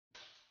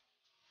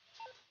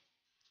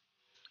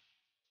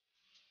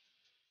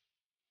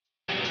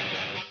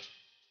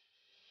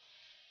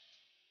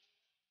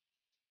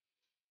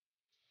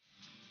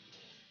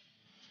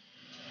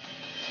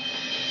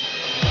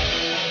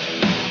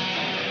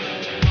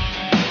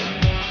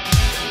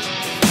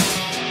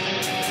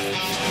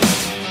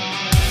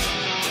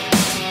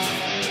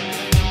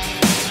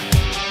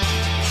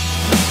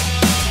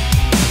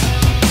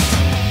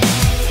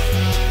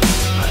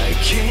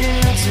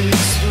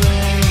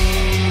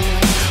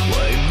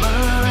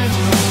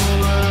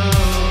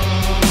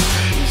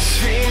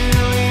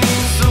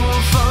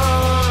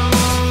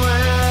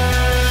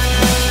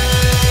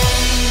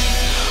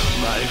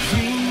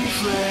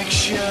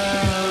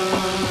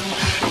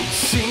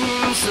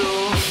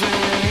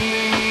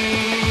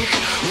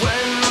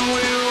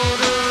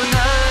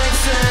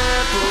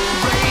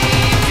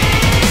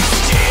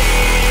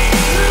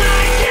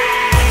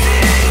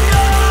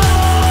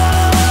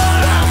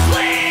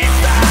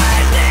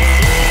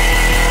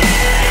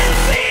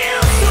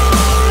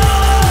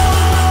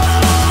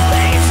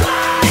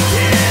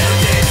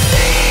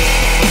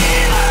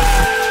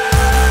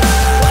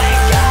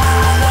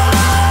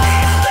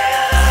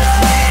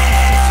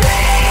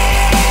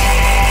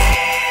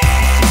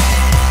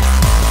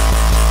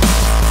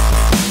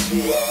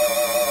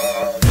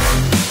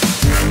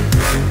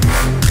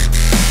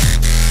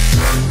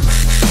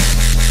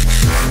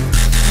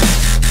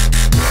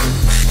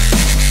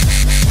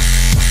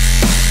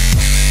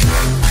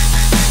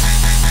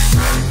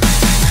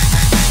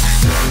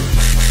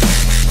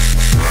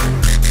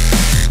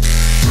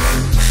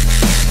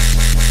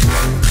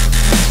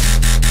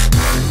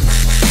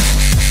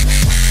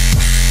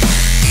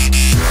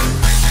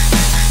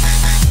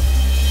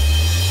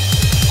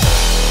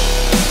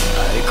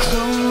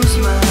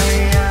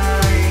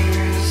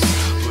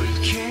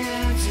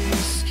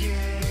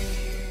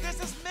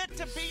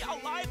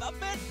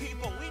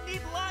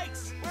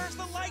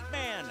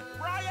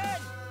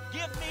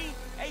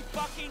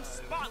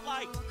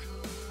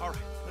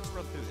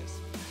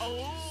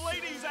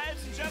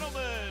Ladies and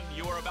gentlemen,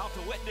 you are about to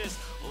witness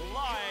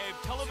live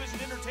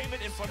television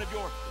entertainment in front of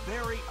your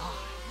very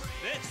eyes.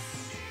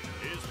 This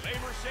is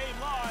Favor Shame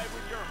Live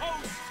with your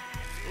host,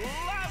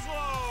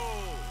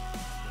 Laszlo.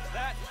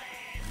 That,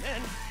 and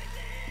then,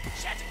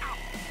 shut out.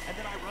 And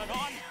then I run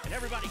on, and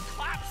everybody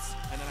claps.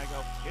 And then I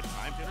go, it's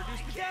time to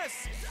introduce the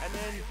guests. And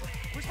then,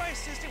 where's my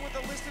assistant with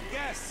a list of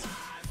guests?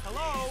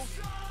 Hello?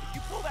 If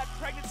you pull that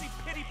pregnancy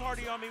pity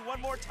party on me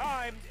one more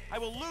time, I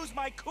will lose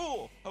my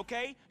cool,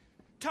 okay?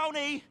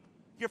 Tony,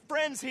 your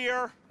friend's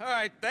here. All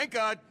right, thank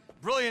God.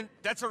 Brilliant.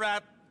 That's a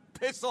wrap.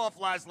 Piss off,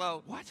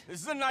 Laszlo. What?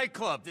 This is a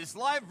nightclub. This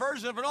live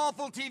version of an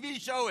awful TV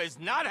show is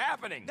not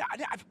happening.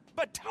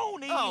 But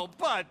Tony... Oh,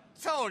 but,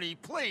 Tony,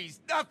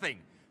 please, nothing.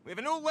 We have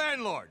a new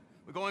landlord.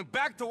 We're going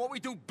back to what we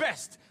do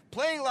best.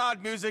 Playing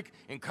loud music,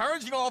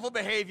 encouraging awful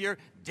behavior,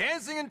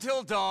 dancing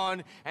until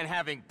dawn, and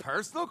having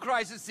personal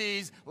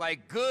crises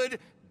like good,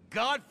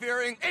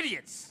 God-fearing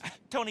idiots.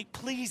 Tony,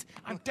 please,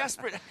 I'm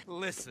desperate.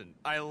 Listen,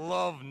 I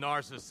love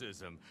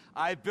narcissism.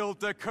 I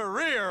built a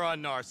career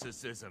on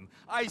narcissism.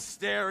 I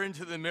stare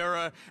into the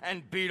mirror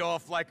and beat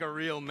off like a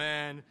real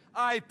man.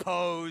 I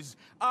pose,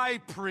 I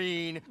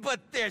preen,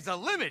 but there's a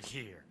limit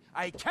here.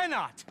 I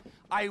cannot,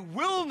 I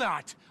will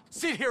not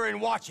sit here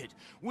and watch it.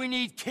 We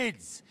need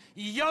kids,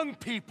 young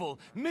people,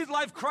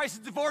 midlife crisis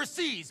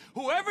divorcees,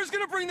 whoever's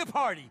gonna bring the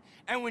party.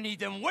 And we need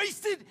them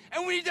wasted,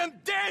 and we need them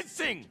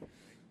dancing.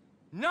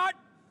 Not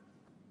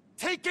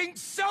taking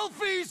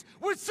selfies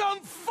with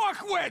some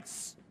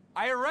fuckwits!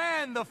 I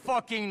ran the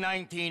fucking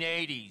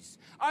 1980s.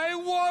 I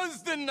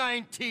was the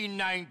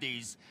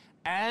 1990s.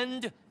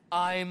 And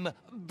I'm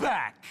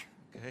back.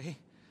 Okay.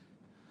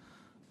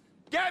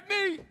 Get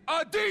me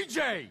a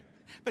DJ!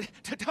 But,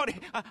 Tony,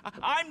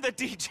 I'm the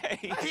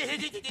DJ.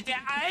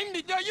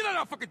 No, you're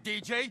not a fucking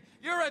DJ.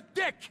 You're a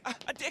dick.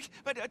 A dick?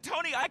 But,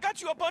 Tony, I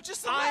got you a bunch of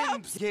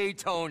I'm celebs. Gay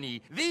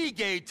Tony. The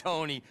Gay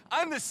Tony.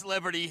 I'm the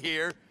celebrity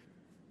here.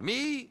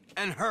 Me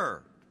and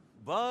her.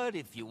 But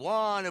if you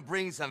want to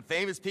bring some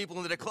famous people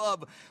into the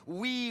club,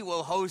 we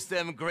will host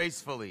them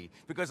gracefully.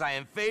 Because I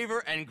am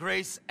Favor and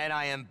Grace, and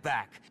I am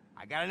back.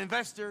 I got an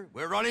investor.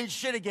 We're running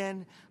shit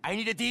again. I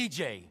need a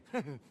DJ.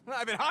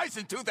 I've been high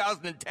since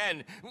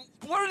 2010.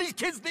 What do these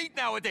kids need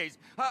nowadays?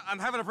 I'm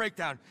having a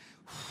breakdown.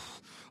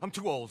 I'm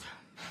too old.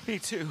 Me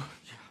too.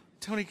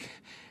 Tony,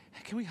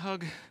 can we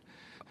hug?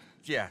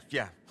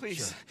 Yeah.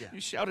 Please. Sure, yeah.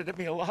 You shouted at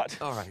me a lot.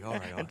 All right.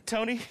 And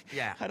Tony?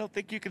 Yeah. I don't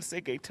think you can say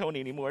Gay Tony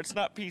anymore. It's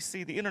not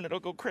PC. The internet will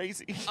go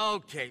crazy.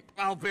 Okay,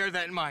 I'll bear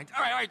that in mind.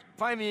 All right.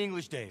 Find me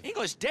English Dave.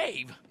 English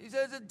Dave? He's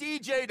a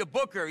DJ, the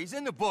booker. He's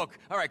in the book.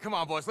 All right, come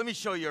on, boss. Let me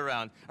show you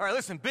around. All right,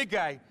 listen, big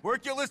guy.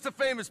 Work your list of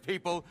famous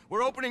people.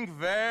 We're opening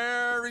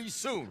very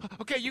soon.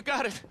 Okay, you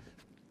got it.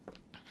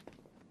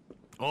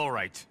 All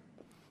right.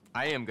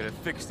 I am gonna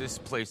fix this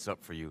place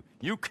up for you.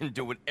 You can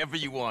do whatever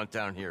you want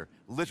down here.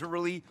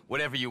 Literally,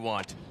 whatever you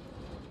want.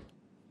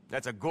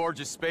 That's a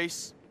gorgeous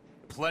space.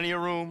 Plenty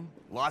of room.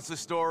 Lots of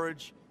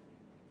storage.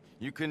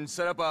 You can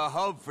set up a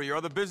hub for your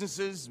other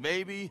businesses,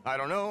 maybe. I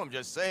don't know. I'm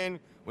just saying.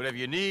 Whatever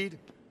you need.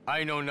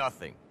 I know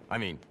nothing. I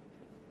mean,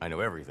 I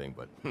know everything,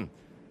 but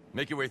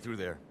make your way through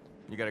there.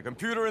 You got a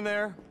computer in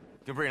there.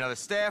 You can bring another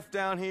staff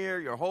down here,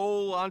 your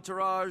whole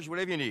entourage,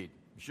 whatever you need.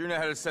 You sure know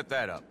how to set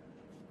that up.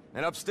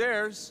 And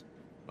upstairs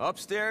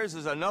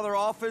is another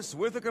office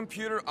with a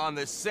computer on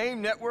the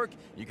same network.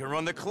 You can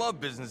run the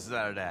club businesses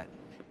out of that.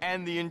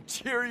 And the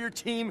interior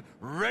team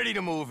ready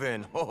to move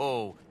in.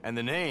 Oh, and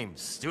the name,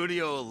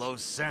 Studio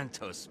Los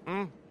Santos.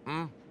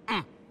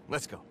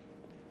 Let's go.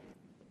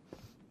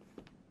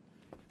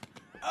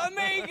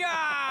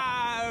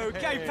 Amigo!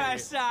 Que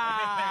pasa?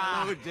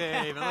 Hello,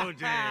 Dave. Hello,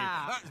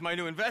 Dave. This is my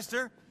new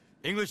investor,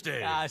 English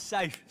Dave.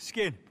 Safe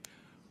skin.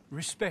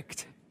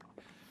 Respect.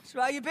 So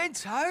how you been,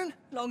 Tone?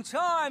 Long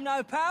time,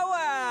 no power.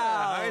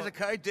 High as a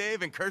kite,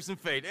 Dave, and cursing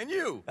fate. And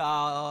you?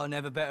 Oh,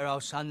 never better,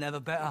 old son,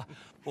 never better.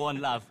 One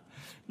love.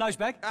 Nose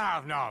bag?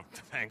 Oh, no,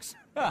 thanks.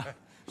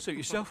 Suit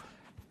yourself.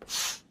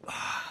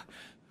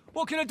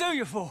 What can I do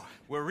you for?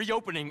 We're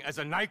reopening as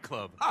a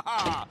nightclub.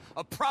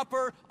 A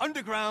proper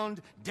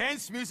underground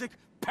dance music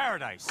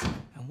paradise.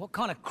 And what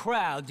kind of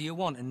crowd do you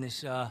want in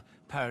this,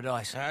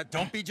 paradise?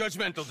 Don't be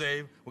judgmental,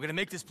 Dave. We're gonna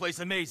make this place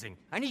amazing.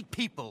 I need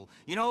people,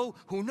 you know,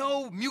 who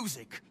know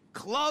music.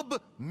 Club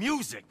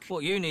music.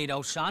 What you need,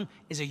 old son,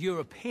 is a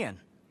European.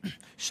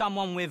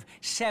 Someone with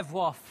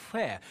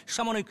savoir-faire.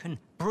 Someone who can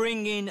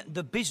bring in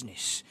the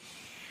business.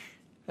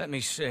 Let me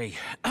see.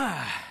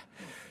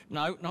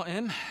 No, not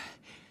him.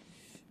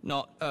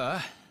 Not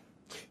her.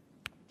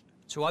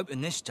 To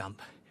open this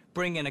dump,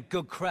 bring in a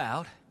good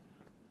crowd.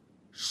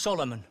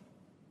 Solomon.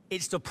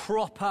 It's the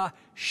proper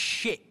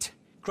shit.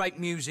 Great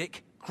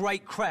music,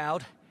 great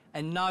crowd,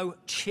 and no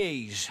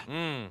cheese.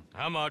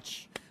 How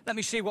much? Let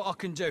me see what I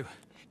can do.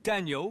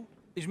 Daniel,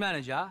 his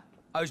manager,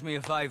 owes me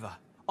a favour.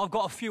 I've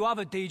got a few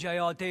other DJ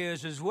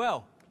ideas as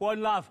well.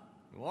 One love.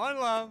 One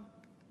love.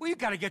 Well, you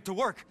gotta get to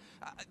work.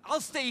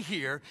 I'll stay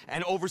here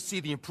and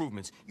oversee the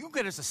improvements. You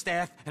get us a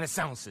staff and a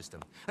sound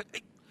system.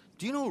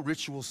 Do you know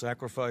ritual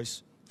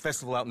sacrifice?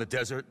 festival out in the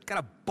desert.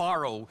 Gotta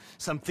borrow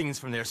some things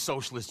from their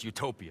socialist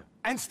utopia.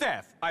 And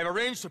staff, I've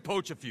arranged to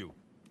poach a few.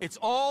 It's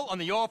all on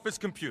the office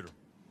computer.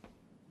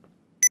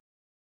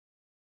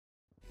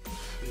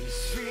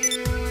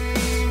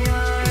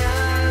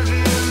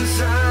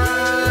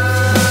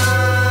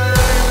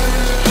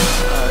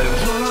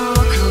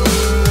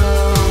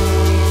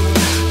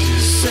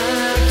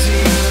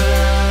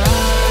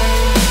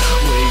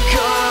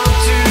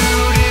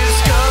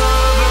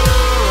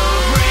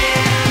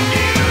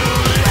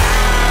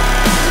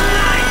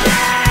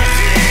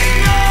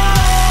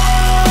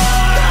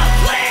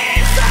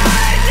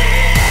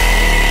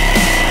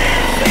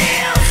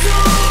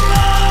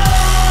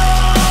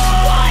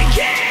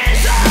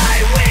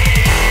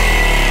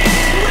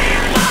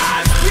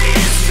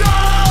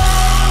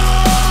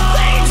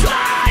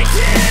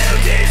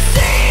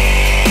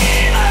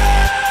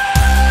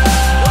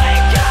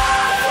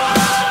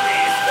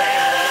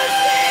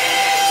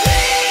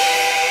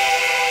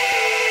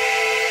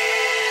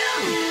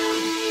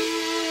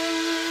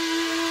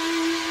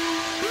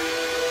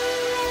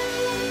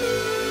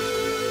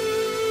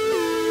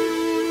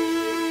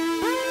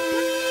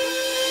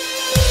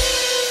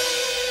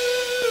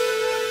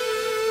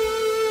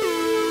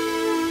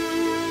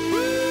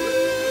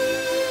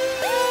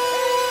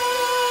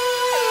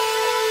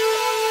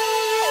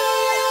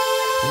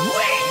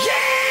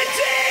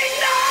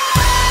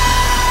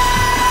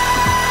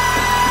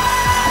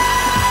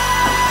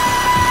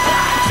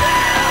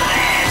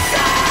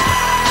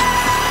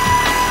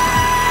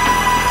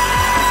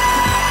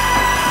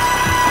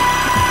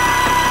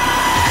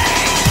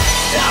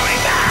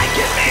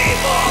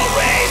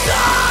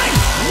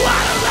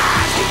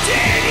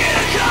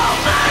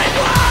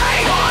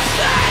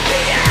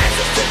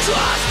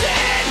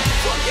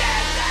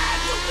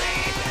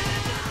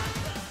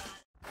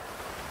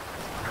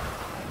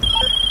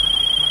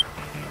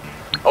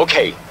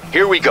 Okay,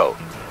 here we go.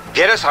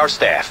 Get us our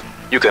staff.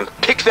 You can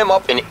pick them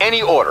up in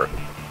any order.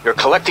 You're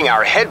collecting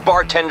our head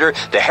bartender,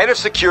 the head of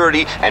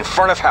security, and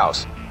front of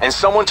house, and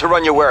someone to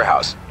run your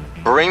warehouse.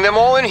 Bring them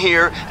all in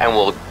here, and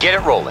we'll get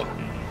it rolling.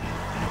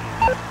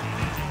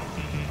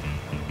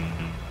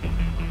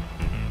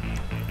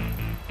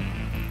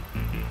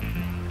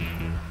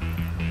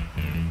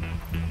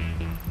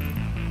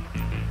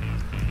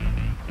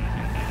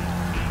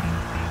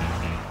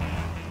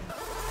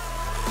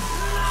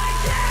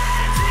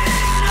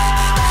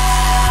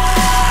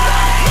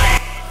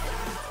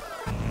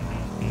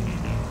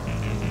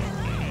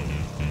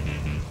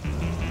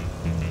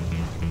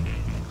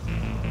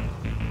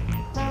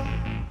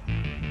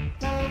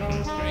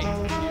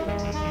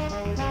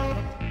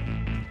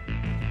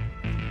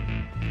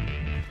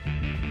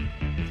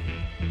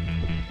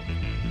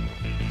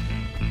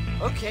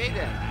 Okay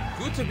then,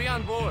 good to be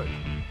on board.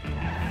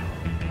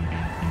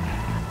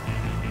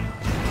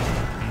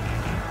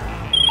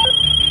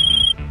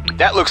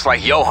 That looks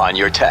like Johan,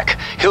 your tech.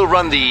 He'll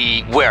run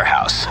the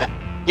warehouse.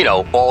 You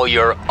know, all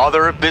your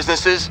other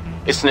businesses.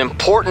 It's an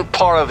important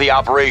part of the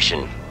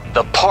operation.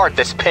 The part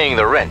that's paying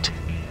the rent.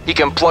 He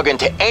can plug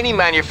into any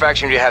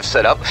manufacturing you have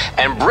set up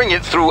and bring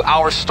it through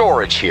our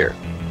storage here.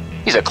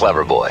 He's a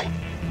clever boy.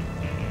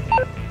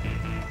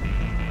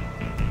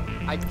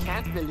 I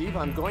can't believe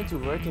I'm going to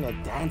work in a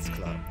dance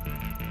club.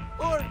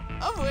 Or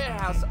a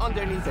warehouse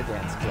underneath a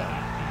dance club.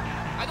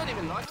 I don't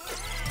even like it.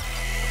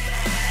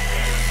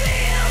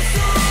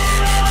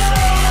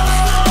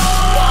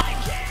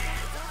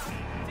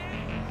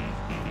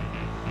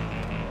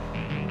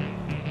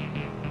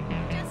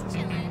 Just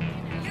chillin'.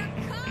 You're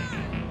calm.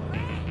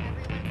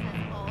 Everyone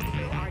says all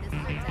true artists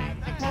are dead.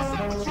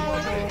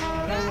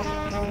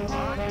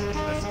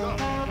 Let's go.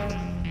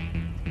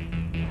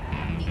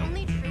 The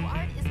only true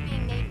art is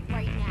being made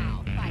right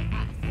now by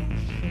us.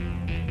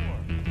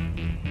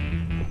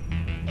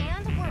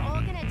 And we're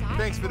all gonna die.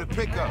 Thanks for the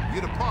pickup.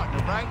 You're the partner,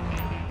 right?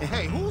 And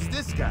hey, who's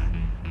this guy?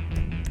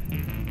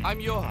 I'm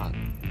Johan.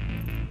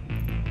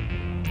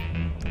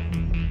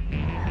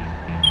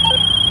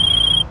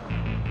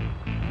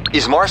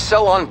 Is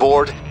Marcel on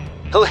board?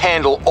 He'll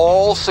handle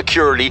all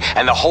security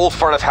and the whole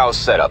front of house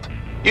setup.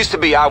 Used to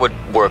be I would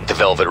work the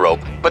velvet rope,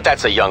 but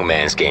that's a young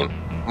man's game.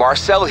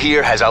 Marcel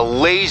here has a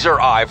laser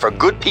eye for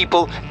good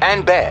people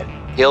and bad.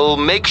 He'll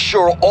make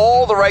sure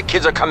all the right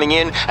kids are coming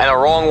in and the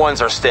wrong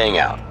ones are staying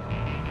out.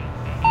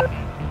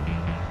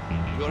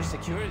 Your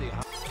security, huh?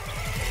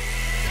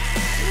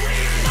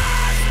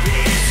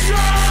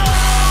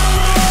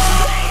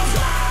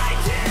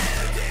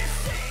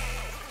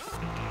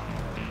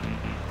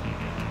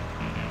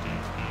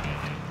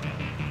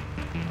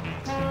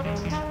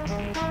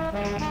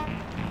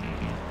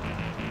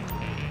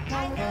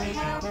 I know you.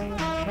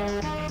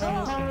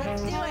 Cool,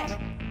 let's do it.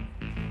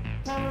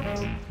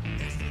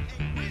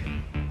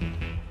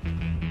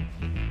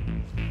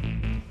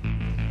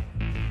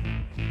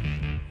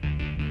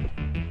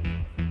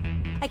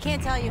 I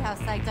can't tell you how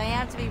psyched I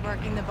am to be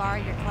working the bar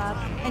at your club.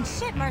 And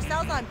shit,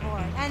 Marcel's on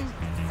board. And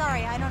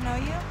sorry, I don't know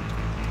you.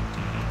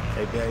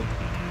 Hey, babe.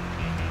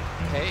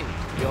 Hey,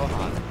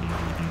 Johan.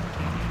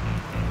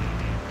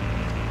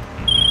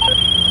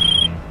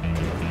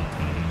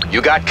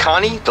 You got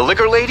Connie, the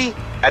liquor lady?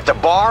 At the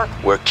bar,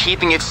 we're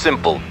keeping it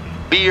simple.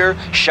 Beer,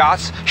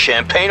 shots,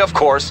 champagne of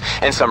course,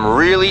 and some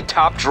really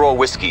top-drawer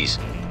whiskeys.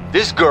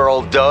 This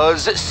girl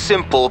does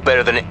simple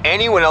better than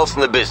anyone else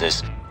in the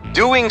business.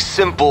 Doing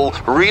simple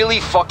really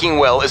fucking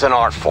well is an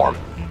art form.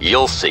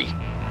 You'll see.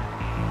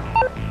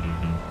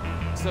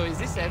 So is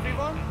this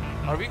everyone?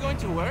 Are we going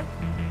to work?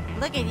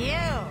 Look at you,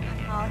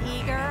 all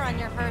eager on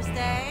your first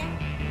day.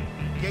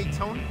 Gay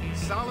Tony,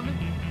 Solomon,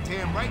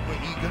 damn right we're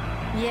eager.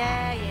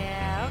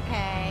 Yeah,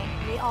 okay.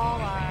 We all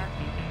are.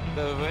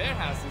 The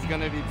warehouse is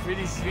gonna be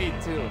pretty sweet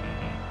too.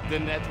 The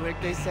network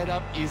they set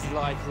up is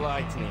like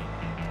lightning.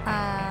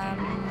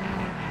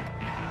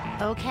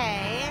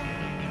 Okay.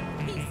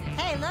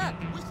 Hey, look,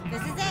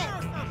 this is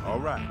it. All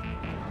right.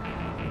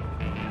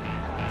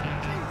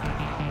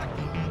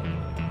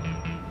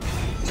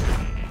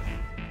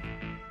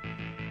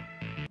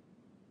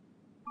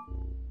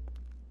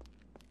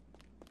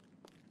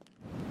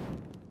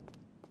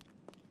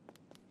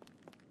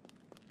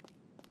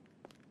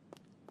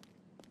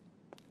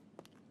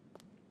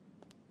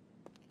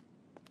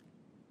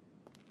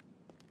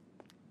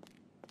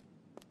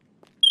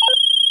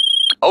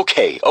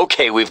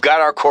 Okay, we've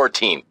got our core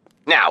team.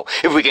 Now,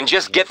 if we can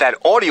just get that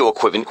audio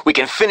equipment, we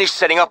can finish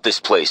setting up this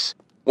place.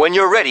 When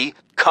you're ready,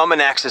 come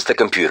and access the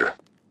computer.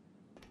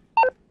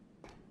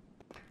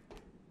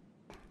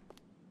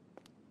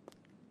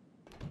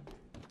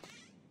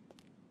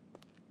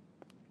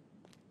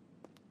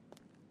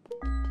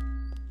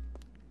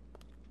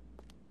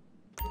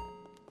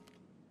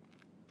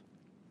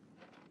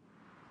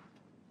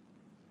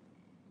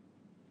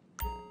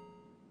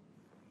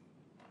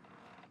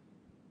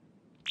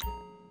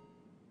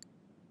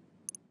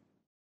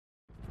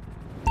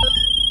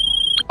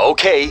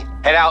 Okay,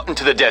 head out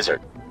into the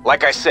desert.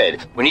 Like I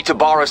said, we need to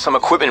borrow some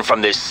equipment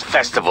from this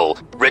festival,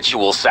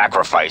 ritual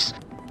sacrifice.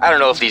 I don't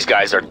know if these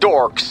guys are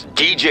dorks,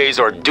 DJs,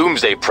 or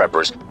doomsday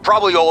preppers.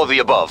 Probably all of the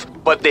above.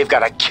 But they've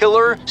got a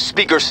killer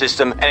speaker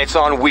system and it's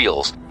on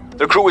wheels.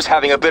 The crew is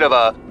having a bit of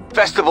a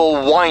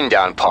festival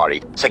wind-down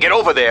party. So get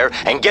over there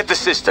and get the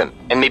system.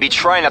 And maybe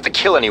try not to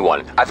kill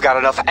anyone. I've got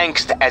enough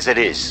angst as it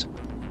is.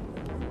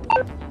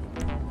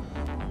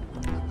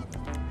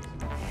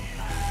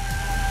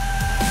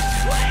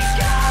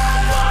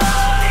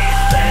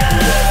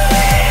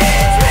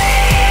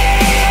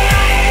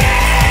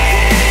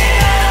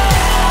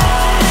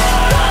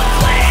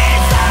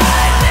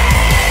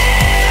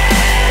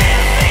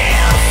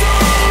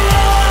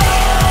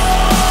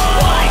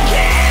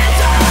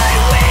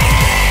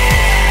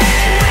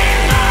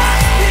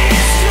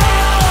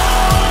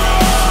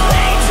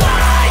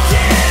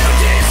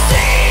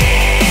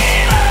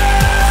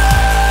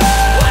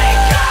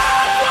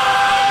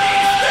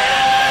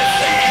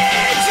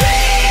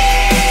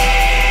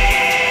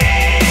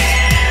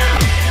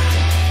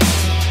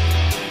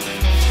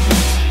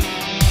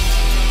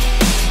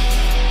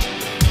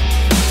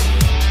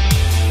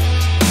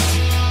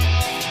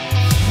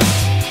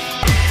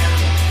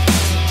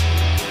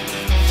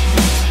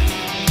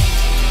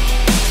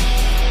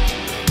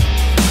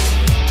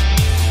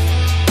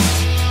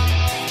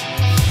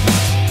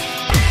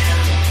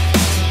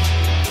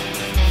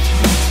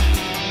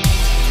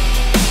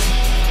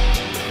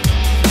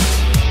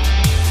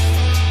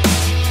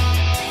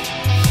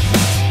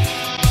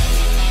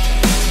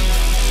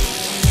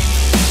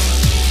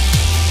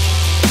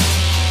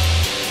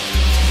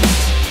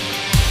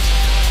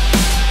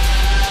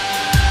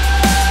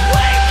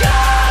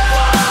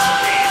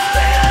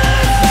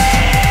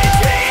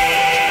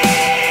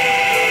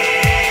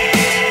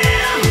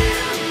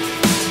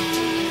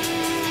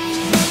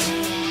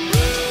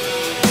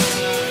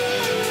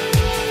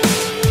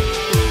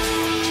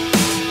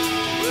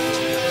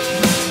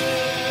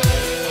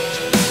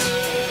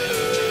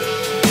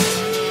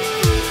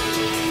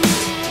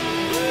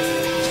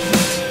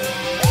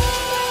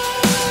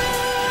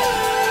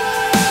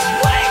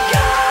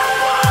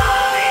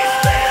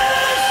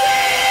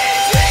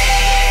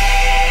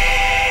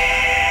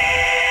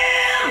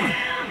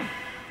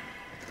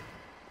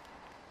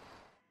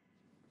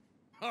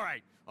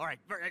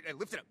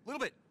 Lift it up, a little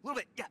bit.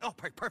 Yeah, oh,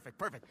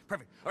 perfect. All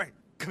right,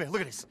 come here,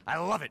 look at this. I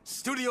love it.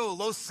 Studio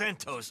Los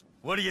Santos.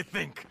 What do you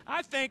think?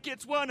 I think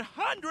it's 100!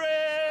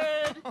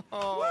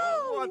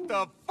 Oh, what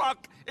the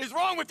fuck is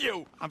wrong with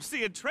you? I'm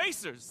seeing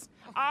tracers.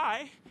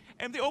 I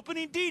am the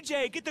opening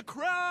DJ. Get the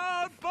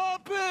crowd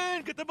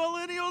bumping. Get the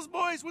millennials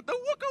boys with the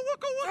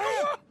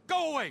wooka.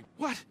 Go away.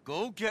 What?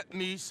 Go get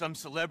me some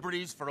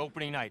celebrities for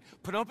opening night.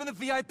 Put them up in the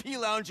VIP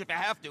lounge if you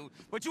have to,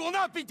 but you will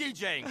not be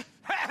DJing.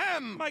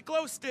 Ahem. My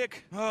glow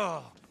stick.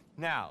 Oh,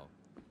 now,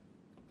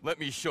 let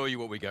me show you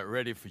what we got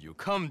ready for you.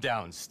 Come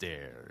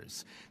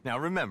downstairs. Now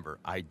remember,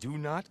 I do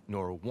not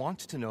nor want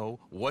to know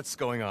what's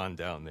going on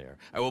down there.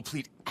 I will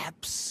plead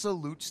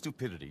absolute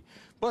stupidity.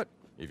 But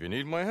if you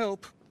need my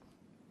help,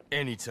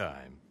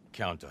 anytime,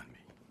 count on me.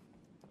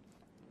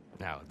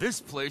 Now,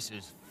 this place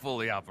is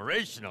fully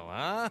operational,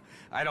 huh?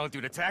 I don't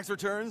do the tax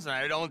returns, and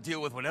I don't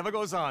deal with whatever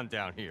goes on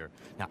down here.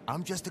 Now,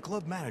 I'm just a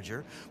club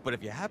manager, but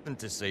if you happen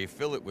to, say,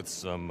 fill it with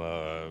some,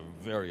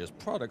 various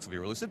products of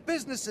your illicit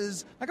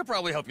businesses, I could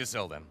probably help you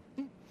sell them.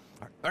 All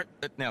right,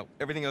 now,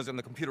 everything else on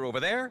the computer over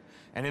there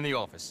and in the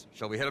office.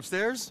 Shall we head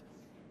upstairs?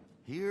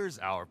 Here's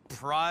our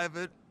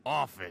private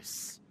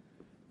office.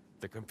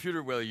 The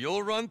computer where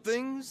you'll run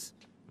things,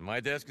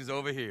 my desk is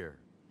over here.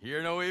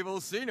 Hear no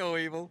evil, see no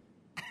evil.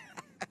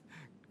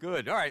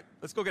 Good, all right,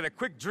 let's go get a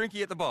quick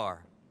drinky at the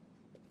bar.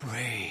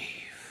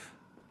 Brave.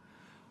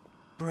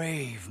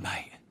 Brave,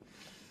 mate.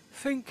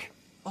 Think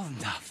of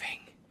nothing.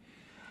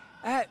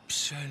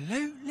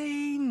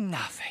 Absolutely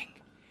nothing.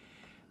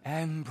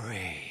 And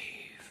brave.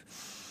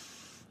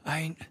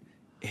 Ain't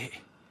it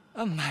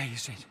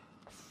amazing?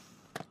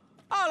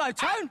 Hello,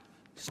 Tone.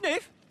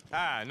 Sniff?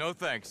 Ah, no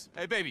thanks.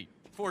 Hey, baby,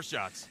 4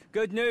 shots.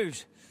 Good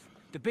news.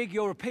 The big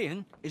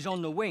European is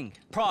on the wing.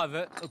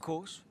 Private, of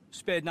course.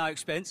 Spared no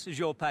expense, as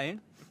you're paying.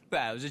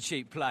 Well, it was a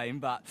cheap plane,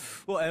 but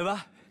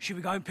whatever. Should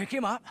we go and pick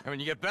him up? And when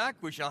you get back,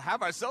 we shall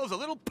have ourselves a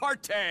little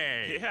party.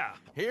 Yeah.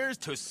 Here's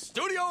to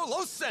Studio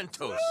Los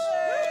Santos.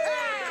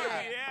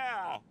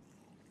 Yeah.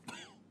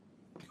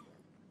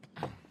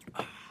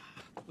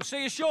 We'll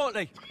see you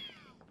shortly.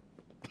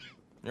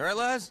 You all right,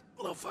 Laz?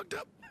 A little fucked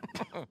up.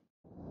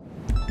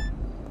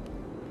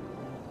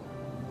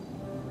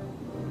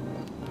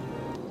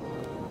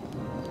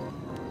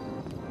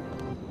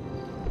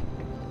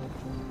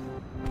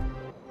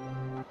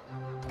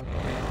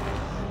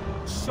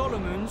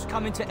 Solomon's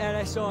coming to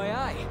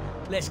LSIA.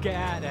 Let's get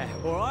out there,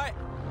 all right?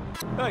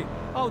 Hey,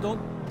 hold on.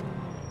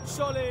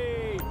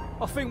 Solly,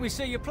 I think we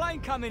see your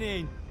plane coming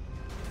in.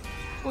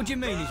 What do you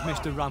mean he's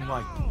missed the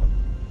runway?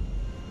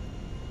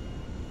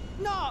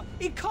 No,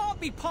 he can't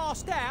be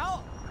passed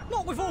out.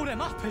 Not with all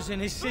them uppers in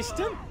his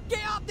system.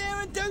 Get up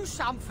there and do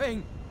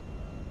something.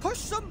 Push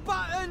some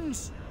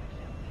buttons.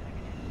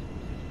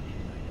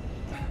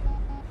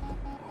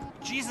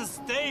 Jesus,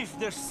 Dave,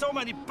 there's so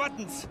many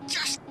buttons.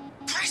 Just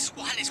press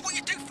one. It's what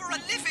you do for a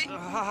living.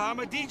 I'm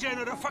a DJ,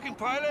 not a fucking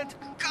pilot.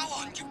 Go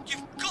on,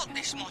 you've got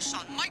this, my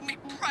son. Make me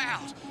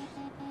proud.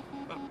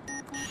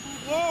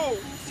 Whoa!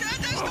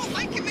 That's not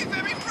making me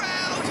very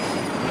proud.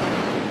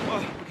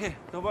 Oh, okay,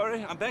 don't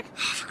worry, I'm back. Oh,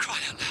 for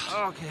crying out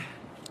loud. Okay.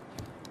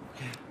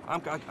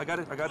 Okay, I got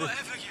it.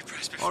 Whatever you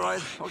press before. All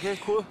right, okay,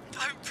 cool.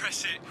 Don't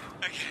press it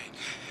again.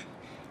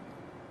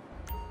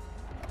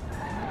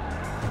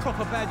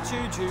 Proper bad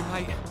juju,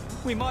 mate.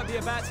 We might be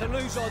about to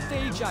lose our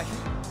DJ.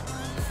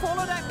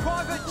 Follow that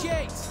private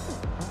jet.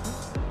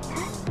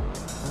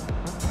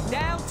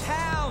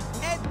 Downtown.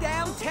 Head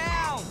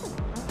downtown.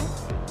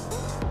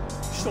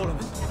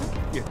 Solomon.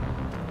 Yeah.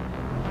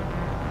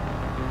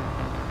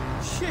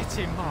 Shit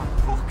in my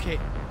pocket.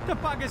 The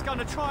bugger's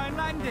gonna try and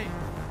land it.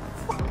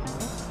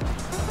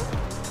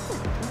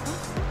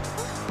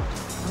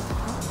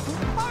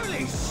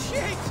 Holy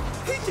shit!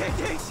 He did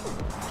it!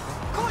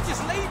 Can't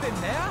just leave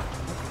him there.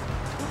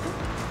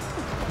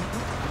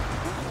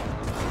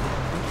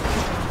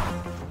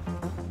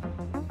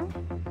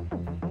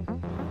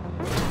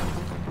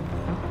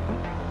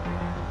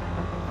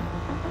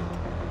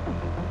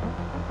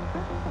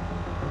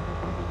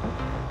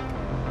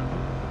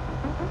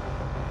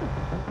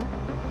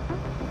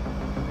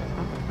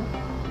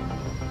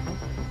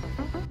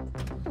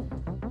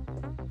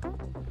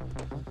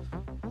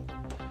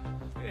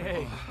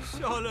 Hey,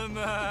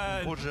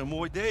 Solomon! Bоже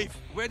moj, Dave,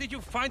 where did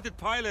you find that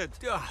pilot?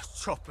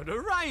 Top of the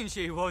range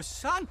he was,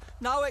 son.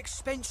 No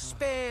expense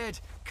spared.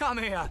 Come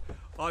here.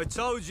 I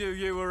told you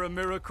you were a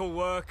miracle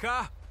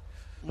worker.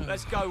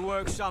 Let's go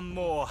work some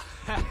more.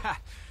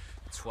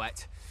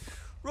 Twat.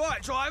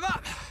 Right, driver.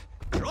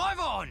 Drive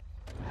on.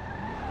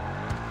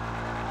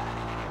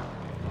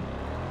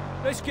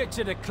 Let's get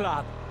to the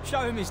club.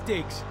 Show him his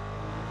digs.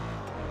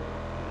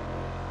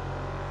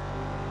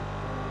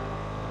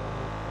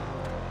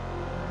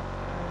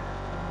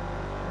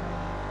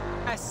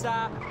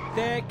 Casa,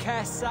 their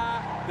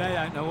casa. They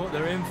don't know what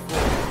they're in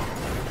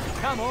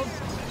for. Come on.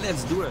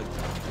 Let's do it.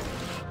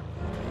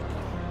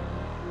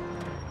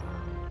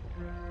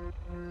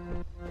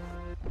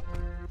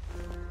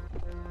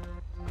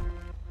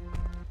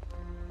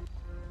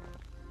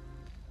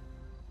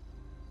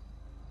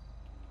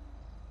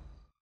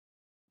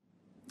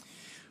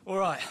 All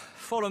right,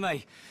 follow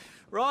me.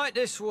 Right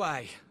this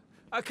way.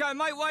 Okay,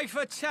 make way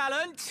for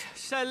talent.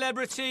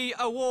 Celebrity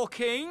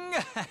a-walking.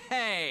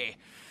 Hey.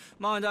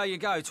 Mind how you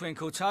go,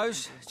 Twinkle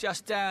Toes.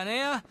 Just down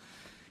here.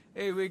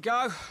 Here we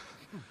go.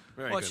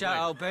 Watch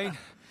out, old bean.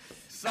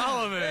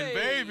 Solomon, Hey.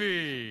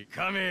 baby,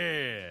 come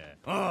here.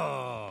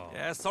 Oh.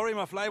 Yeah, sorry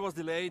my flight was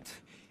delayed.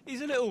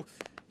 He's a little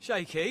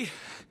shaky,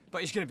 but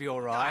he's gonna be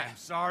all right. I'm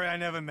sorry I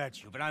never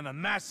met you, but I'm a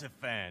massive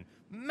fan.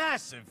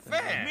 Massive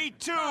fan. Me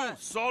too,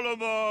 Solomon.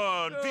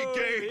 Oh, Wie he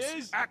geht's?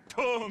 is.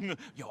 Achtung.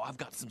 Yo, I've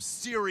got some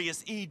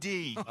serious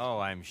ED. Oh,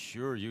 I'm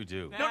sure you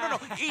do. No,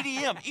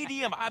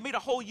 EDM. I made a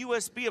whole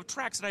USB of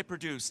tracks that I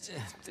produced.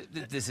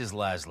 This is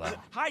Laszlo.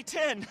 High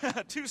 10,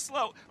 too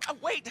slow.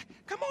 Wait,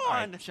 come All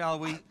on. right, shall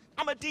we?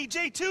 I'm a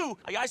DJ too.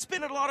 I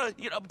spin at a lot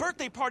of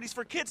birthday parties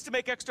for kids to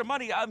make extra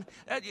money.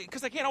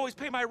 Because I can't always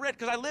pay my rent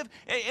because I live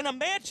in a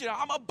mansion.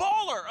 I'm a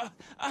baller.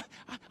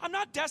 I'm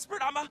not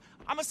desperate.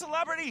 I'm a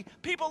celebrity.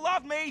 People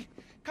love me.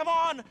 Come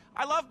on,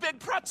 I love big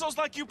pretzels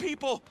like you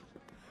people.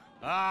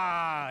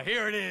 Ah,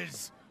 here it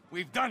is.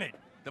 We've done it.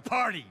 The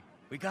party.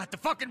 We got the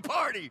fucking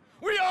party.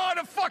 We are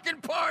the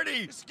fucking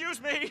party. Excuse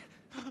me.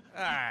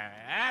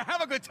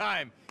 Have a good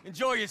time.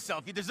 Enjoy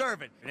yourself. You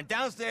deserve it. And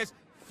downstairs,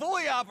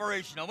 fully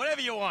operational,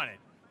 whenever you want it.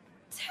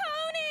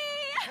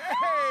 Tony!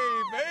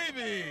 Hey,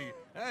 baby.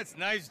 That's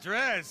nice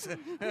dress.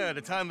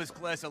 The timeless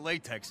class of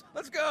latex.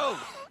 Let's go.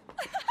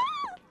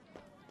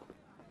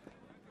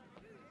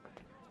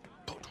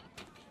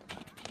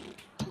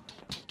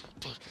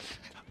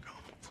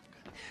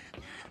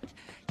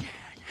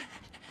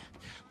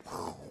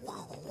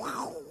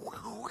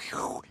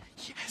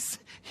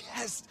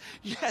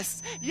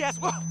 Yes.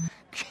 Well,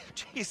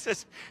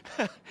 Jesus.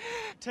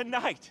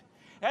 Tonight,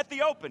 at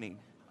the opening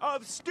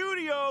of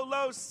Studio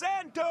Los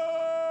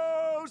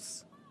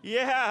Santos.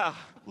 Yeah,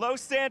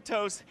 Los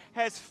Santos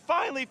has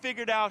finally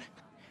figured out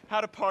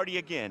how to party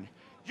again.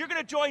 You're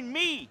gonna join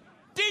me,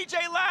 DJ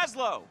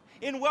Laszlo,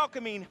 in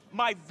welcoming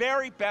my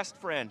very best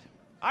friend.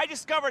 I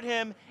discovered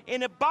him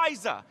in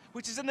Ibiza,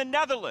 which is in the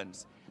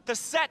Netherlands. The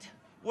set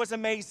was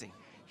amazing.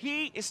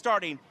 He is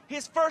starting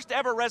his first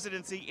ever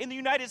residency in the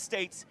United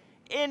States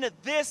in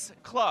this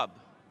club,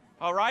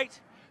 all right?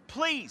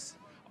 Please,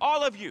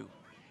 all of you,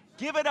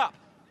 give it up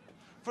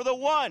for the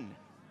one,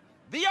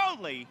 the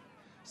only,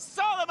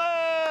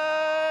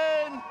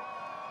 Solomon!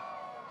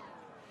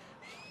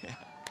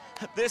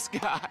 This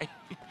guy.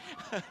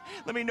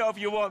 Let me know if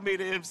you want me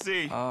to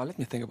MC. Let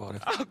me think about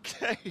it.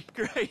 Okay,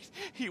 great.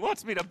 He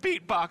wants me to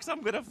beatbox.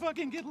 I'm gonna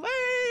fucking get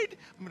laid.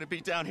 I'm gonna be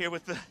down here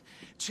with the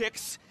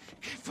chicks.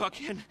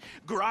 Fucking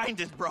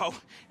grinding, bro.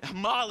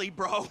 Molly,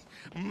 bro.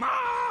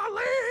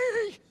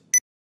 Molly!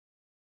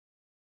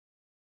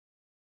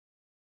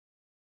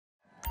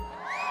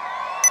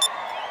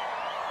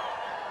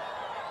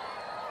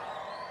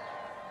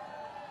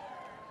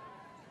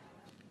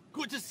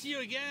 Good to see you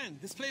again.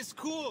 This place is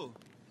cool.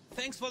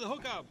 Thanks for the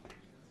hookup.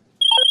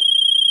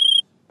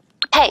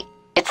 Hey,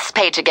 it's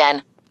Paige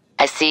again.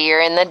 I see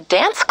you're in the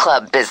dance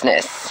club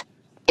business.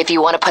 If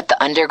you want to put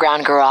the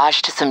underground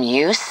garage to some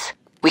use,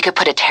 we could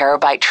put a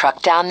terabyte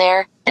truck down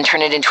there and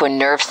turn it into a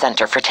nerve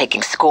center for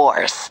taking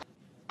scores.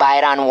 Buy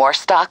it on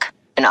Warstock,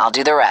 and I'll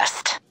do the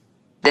rest.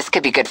 This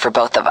could be good for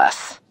both of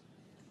us.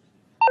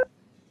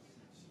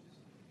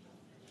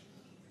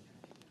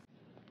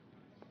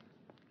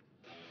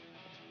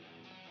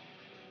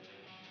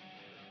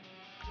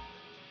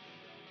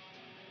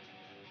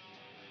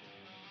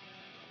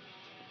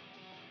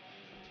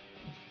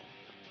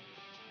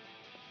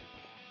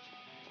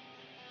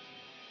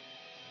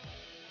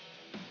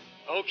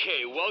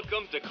 Okay,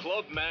 welcome to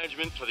club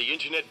management for the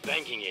internet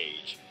banking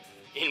age.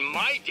 In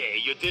my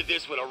day, you did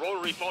this with a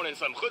rotary phone and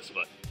some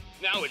chutzpah.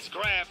 Now it's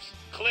graphs,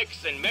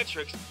 clicks, and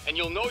metrics, and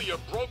you'll know you're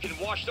broke and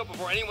washed up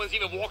before anyone's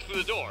even walked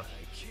through the door.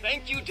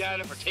 Thank you,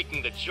 data, for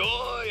taking the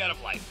joy out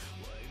of life.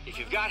 If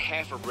you've got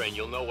half a brain,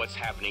 you'll know what's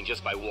happening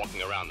just by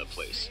walking around the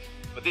place.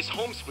 But this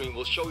home screen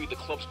will show you the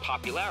club's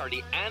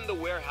popularity and the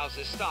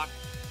warehouse's stock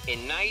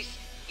in nice,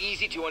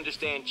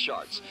 easy-to-understand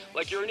charts,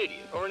 like you're an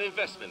idiot or an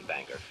investment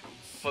banker.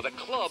 For the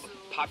club,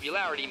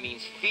 popularity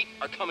means feet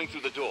are coming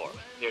through the door.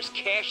 There's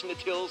cash in the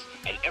tills,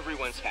 and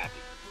everyone's happy.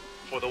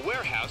 For the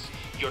warehouse,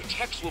 your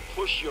techs will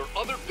push your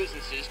other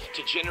businesses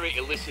to generate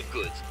illicit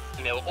goods,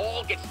 and they'll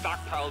all get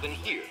stockpiled in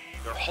here.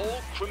 Your whole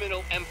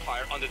criminal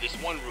empire under this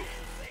one roof.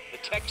 The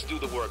techs do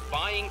the work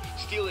buying,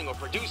 stealing, or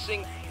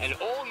producing, and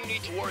all you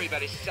need to worry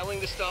about is selling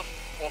the stuff,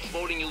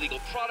 offloading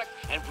illegal product,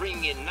 and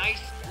bringing in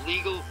nice,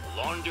 legal,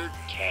 laundered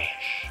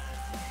cash.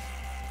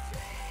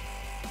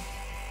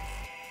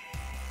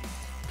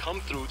 Come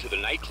through to the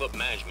Nightclub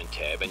Management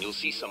tab and you'll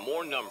see some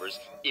more numbers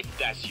if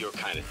that's your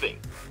kind of thing.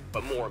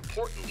 But more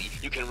importantly,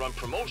 you can run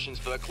promotions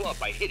for the club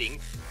by hitting,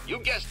 you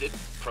guessed it,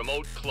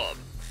 Promote Club.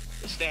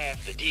 The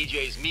staff, the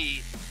DJs,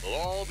 me, we'll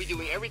all be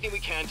doing everything we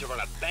can to run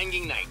a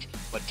banging night.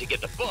 But to get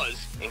the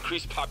buzz,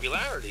 increase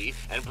popularity,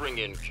 and bring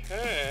in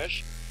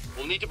cash,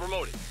 we'll need to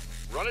promote it.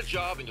 Run a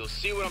job and you'll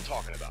see what I'm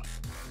talking about.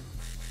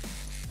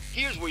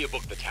 Here's where you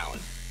book the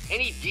talent.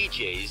 Any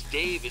DJs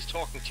Dave is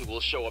talking to will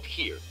show up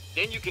here.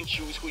 Then you can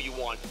choose who you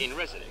want in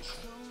residence.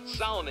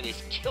 Solomon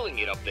is killing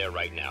it up there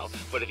right now,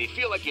 but if you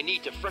feel like you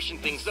need to freshen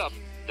things up,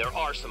 there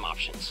are some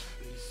options.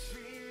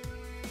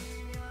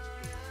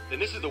 Then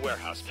this is the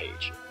warehouse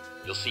page.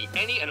 You'll see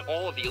any and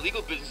all of the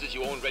illegal businesses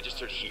you own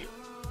registered here.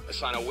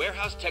 Assign a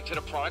warehouse tech to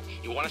the product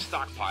you want to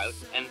stockpile,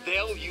 and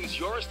they'll use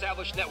your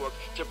established network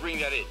to bring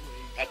that in.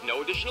 At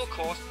no additional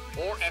cost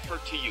or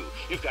effort to you.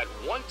 You've got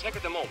one tech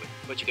at the moment,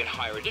 but you can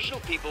hire additional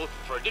people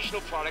for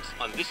additional products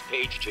on this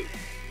page too.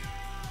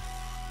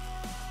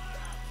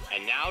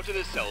 And now to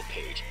the sell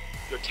page.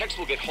 Your techs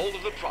will get hold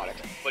of the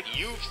product, but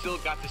you've still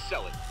got to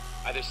sell it.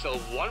 Either sell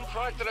one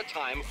product at a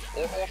time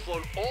or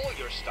offload all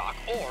your stock,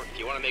 or if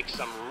you want to make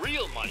some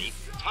real money,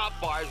 top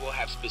buyers will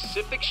have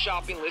specific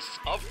shopping lists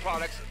of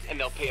products and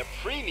they'll pay a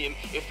premium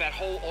if that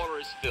whole order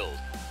is filled.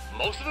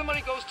 Most of the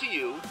money goes to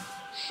you,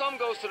 some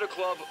goes to the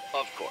club,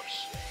 of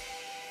course.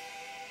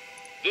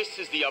 This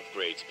is the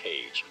upgrades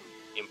page.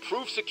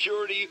 Improve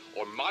security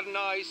or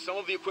modernize some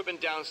of the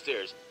equipment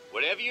downstairs.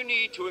 Whatever you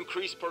need to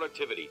increase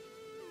productivity.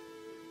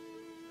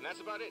 And that's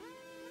about it.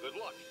 Good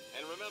luck.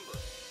 And remember,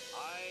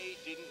 I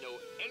didn't know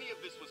any of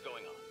this was